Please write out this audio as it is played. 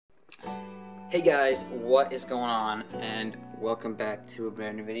Hey guys, what is going on? And welcome back to a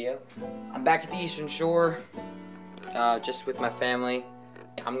brand new video. I'm back at the Eastern Shore, just with my family.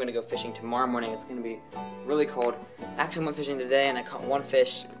 I'm gonna go fishing tomorrow morning. It's gonna be really cold. Actually, I went fishing today and I caught one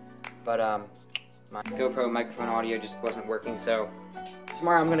fish, but my GoPro microphone audio just wasn't working. So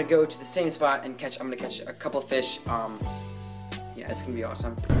tomorrow I'm gonna go to the same spot and I'm gonna catch a couple of fish. Yeah, it's gonna be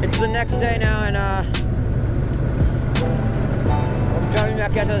awesome. It's the next day now, and I'm driving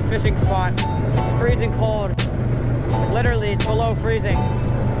back out to the fishing spot. It's freezing cold. Literally, it's below freezing.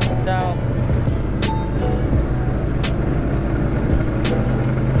 So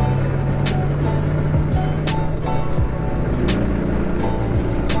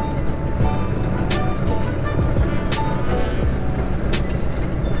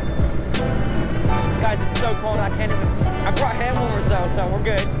guys, it's so cold I can't even. I brought hand warmers though, so we're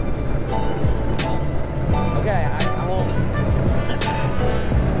good. Okay, I won't.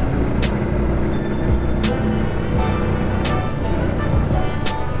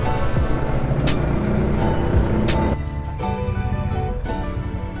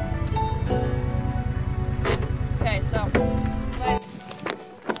 Okay, so.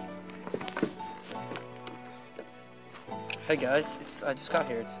 Hey guys, I just got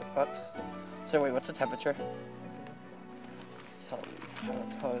here. It's about. So wait, what's the temperature? Tell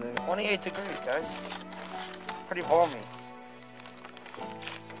you, 28 degrees, guys. Pretty balmy.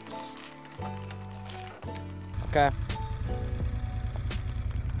 Okay.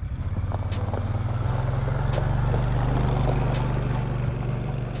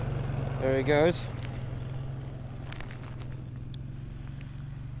 There he goes.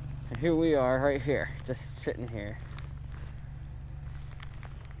 And here we are, right here, just sitting here.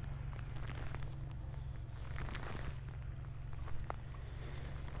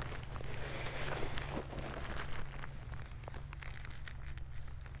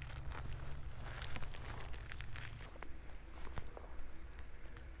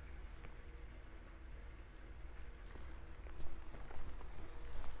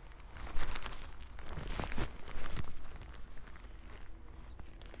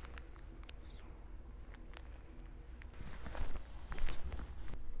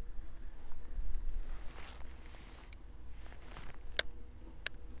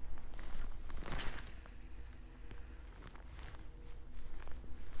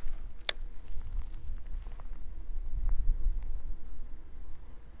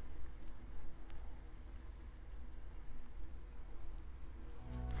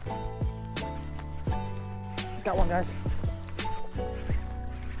 Got one, guys.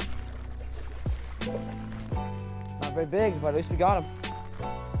 Not very big, but at least we got him.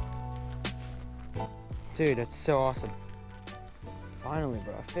 Dude, that's so awesome. Finally,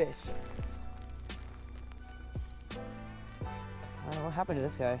 bro, a fish. I don't know what happened to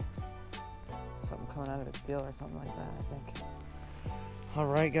this guy. Something coming out of his gill or something like that, I think. All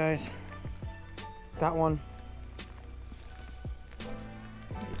right, guys. Got one.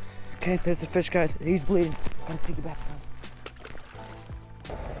 Okay, there's the fish, guys. He's bleeding. Gotta take it back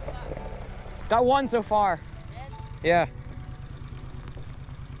some. Got one so far. Yeah.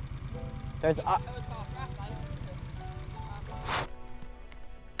 There's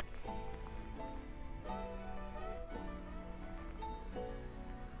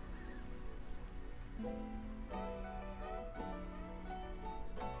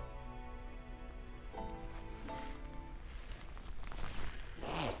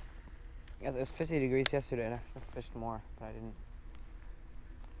It was 50 degrees yesterday and I fished more, but I didn't.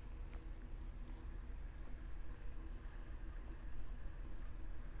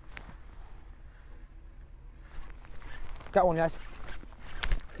 Got one, guys.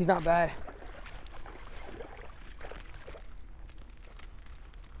 He's not bad.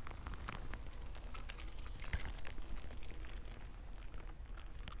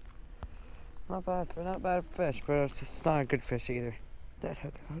 Not bad fish, but it's not a good fish either. That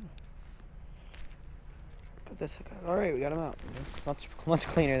hook out. Put this hook out. All right, we got him out. It's much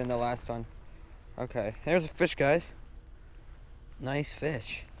cleaner than the last one. Okay, there's a fish, guys. Nice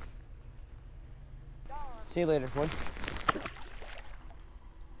fish. See you later, boy.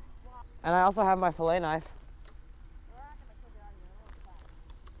 And I also have my fillet knife.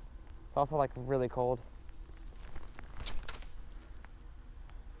 It's also like really cold.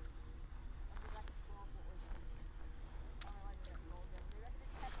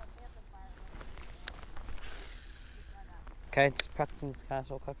 Okay, just practicing this cast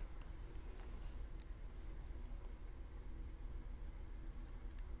real quick.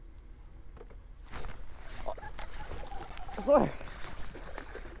 I swear.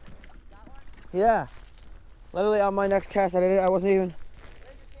 Yeah. Literally on my next cast, I wasn't even.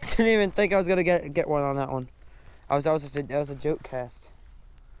 didn't even think I was gonna get one on that one. That was a joke cast.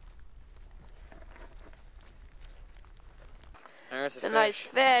 It's a nice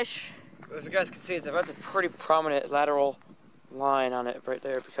fish. As you guys can see, it's about a pretty prominent lateral line on it right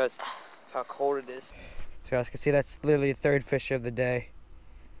there because of how cold it is. So you guys can see that's literally the third fish of the day.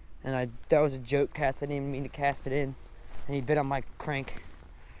 And that was a joke cast. I didn't even mean to cast it in. And he bit on my crank.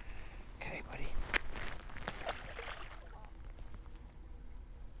 Okay, buddy.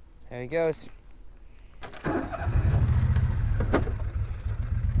 There he goes.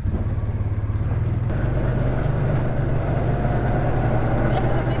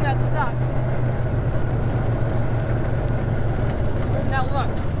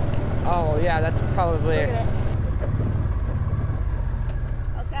 Oh, yeah, that's probably it.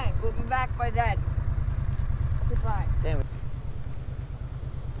 Okay, we'll be back by then. Goodbye. Damn it.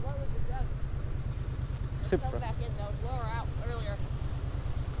 What was it done? Super. Come back in, though. Blow her out earlier.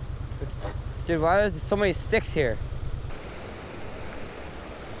 Dude, why are there so many sticks here?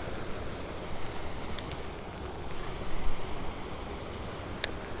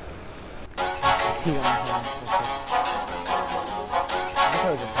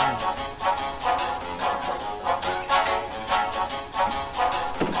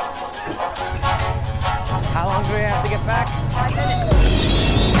 How long do we have to get back? 5 minutes.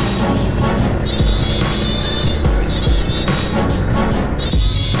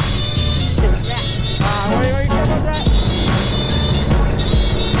 What are you saying about that?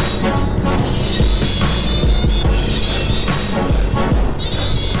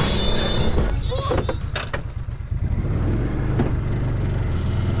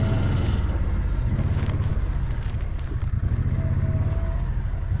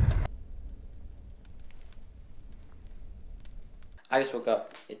 I just woke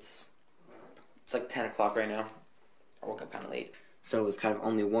up. It's like 10 o'clock right now. I woke up kind of late. So it's kind of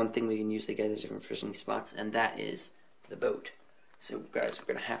only one thing we can use to get to different fishing spots, and that is the boat. So guys, we're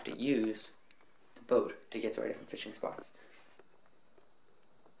going to have to use the boat to get to our different fishing spots.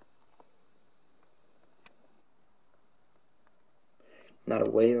 Not a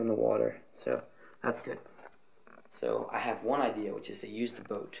wave on the water, so that's good. So I have one idea, which is to use the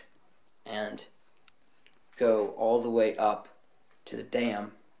boat and go all the way up to the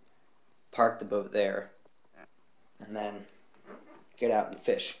dam, park the boat there, and then get out and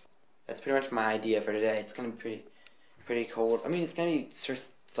fish. That's pretty much my idea for today. It's gonna be pretty cold. I mean, it's gonna be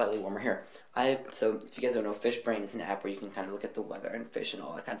slightly warmer here. So if you guys don't know, FishBrain is an app where you can kind of look at the weather and fish and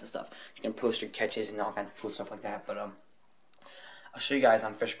all that kinds of stuff. You can post your catches and all kinds of cool stuff like that. But I'll show you guys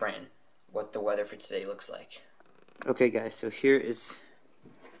on FishBrain what the weather for today looks like. Okay, guys. So here is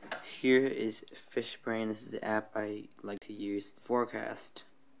FishBrain. This is the app I like to use. Forecast.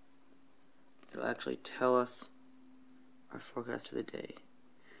 It'll actually tell us our forecast for the day.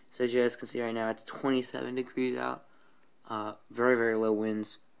 So as you guys can see right now, it's 27 degrees out. Very, very low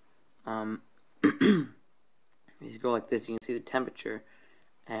winds. If you go like this, you can see the temperature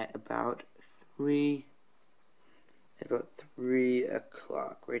at about 3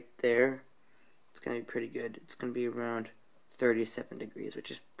 o'clock right there. It's gonna be pretty good. It's gonna be around 37 degrees,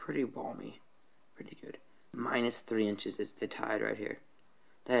 which is pretty balmy. Pretty good. -3 inches is the tide right here.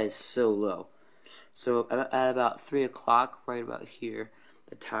 That is so low. So at about 3 o'clock, right about here,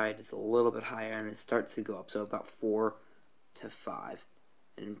 the tide is a little bit higher and it starts to go up. So about 4 to 5.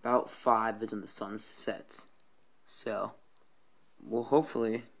 And about 5 is when the sun sets. So we'll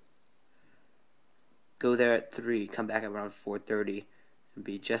hopefully go there at 3, come back at around 4:30, and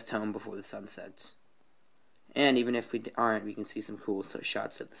be just home before the sun sets. And even if we aren't, we can see some cool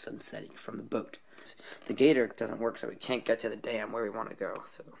shots of the sun setting from the boat. The gator doesn't work, so we can't get to the dam where we want to go.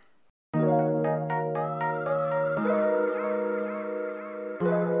 So.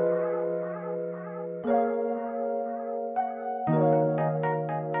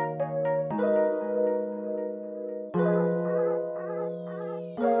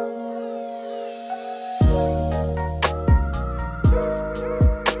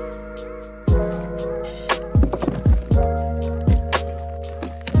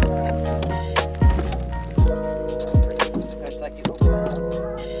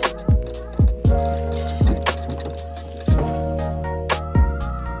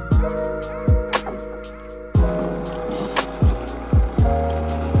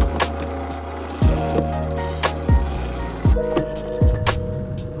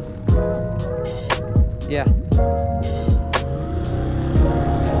 Yeah.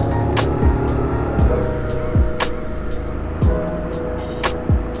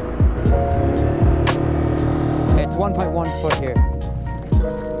 It's 1.1 foot here.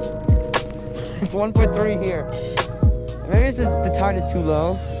 It's 1.3 here. Maybe it's just the tide is too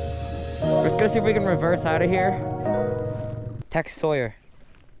low. We're just gonna see if we can reverse out of here. Text Sawyer.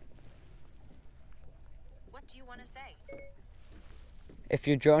 What do you want to say? If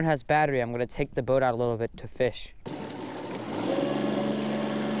your drone has battery, I'm gonna take the boat out a little bit to fish.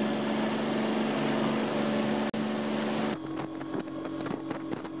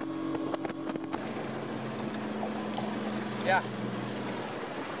 Yeah.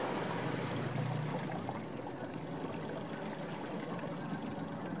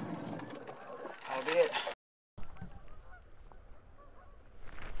 That'll be it.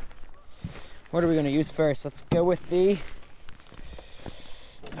 What are we gonna use first? Let's go with the,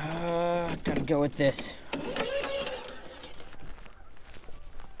 gotta go with this.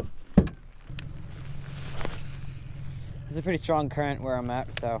 There's a pretty strong current where I'm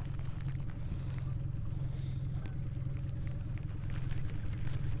at, so.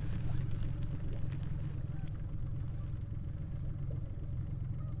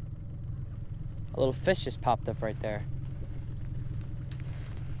 A little fish just popped up right there.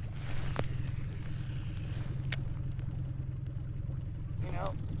 You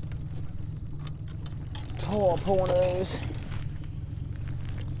know, I'll pull one of those.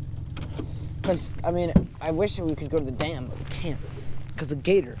 Cause I mean, I wish we could go to the dam, but we can't. Cause the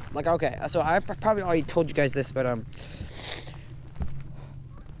gator. Like, okay, so I probably already told you guys this, but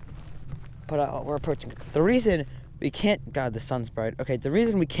we're approaching. The reason we can't, God, the sun's bright. Okay, the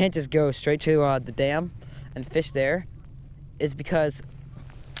reason we can't just go straight to the dam and fish there is because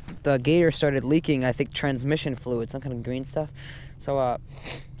the gator started leaking, I think, transmission fluid, some kind of green stuff. So,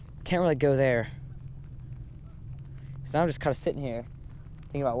 can't really go there. So now I'm just kind of sitting here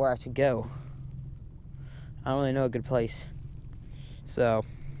thinking about where I should go. I don't really know a good place. So.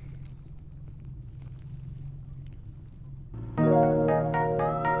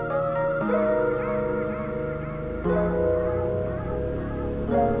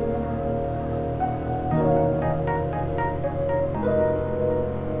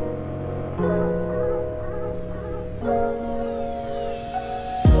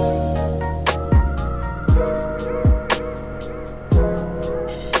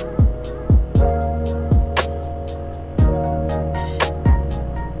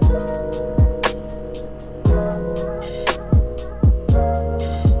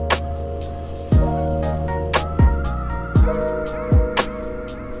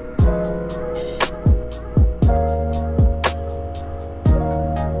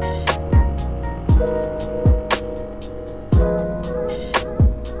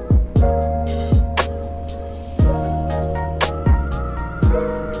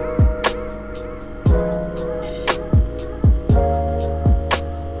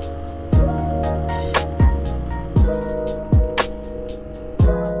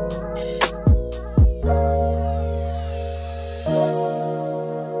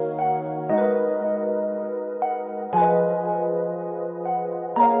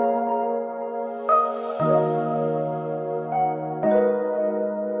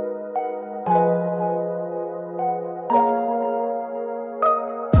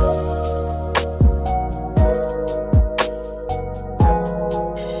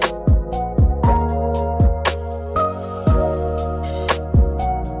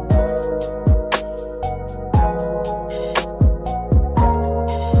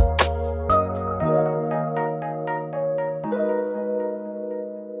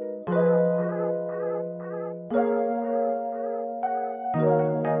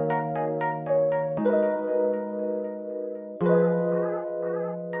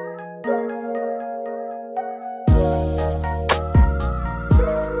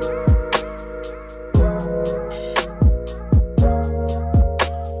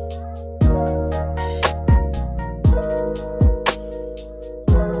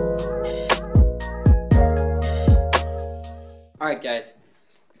 Alright guys,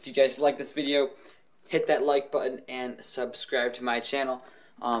 if you guys like this video, hit that like button and subscribe to my channel.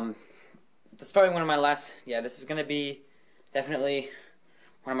 This is probably one of my last, this is going to be definitely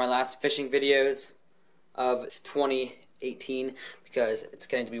one of my last fishing videos of 2018 because it's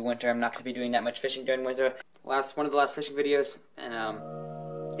going to be winter. I'm not going to be doing that much fishing during winter. One of the last fishing videos, and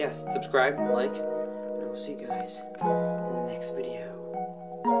subscribe, like, and I will see you guys in the next video.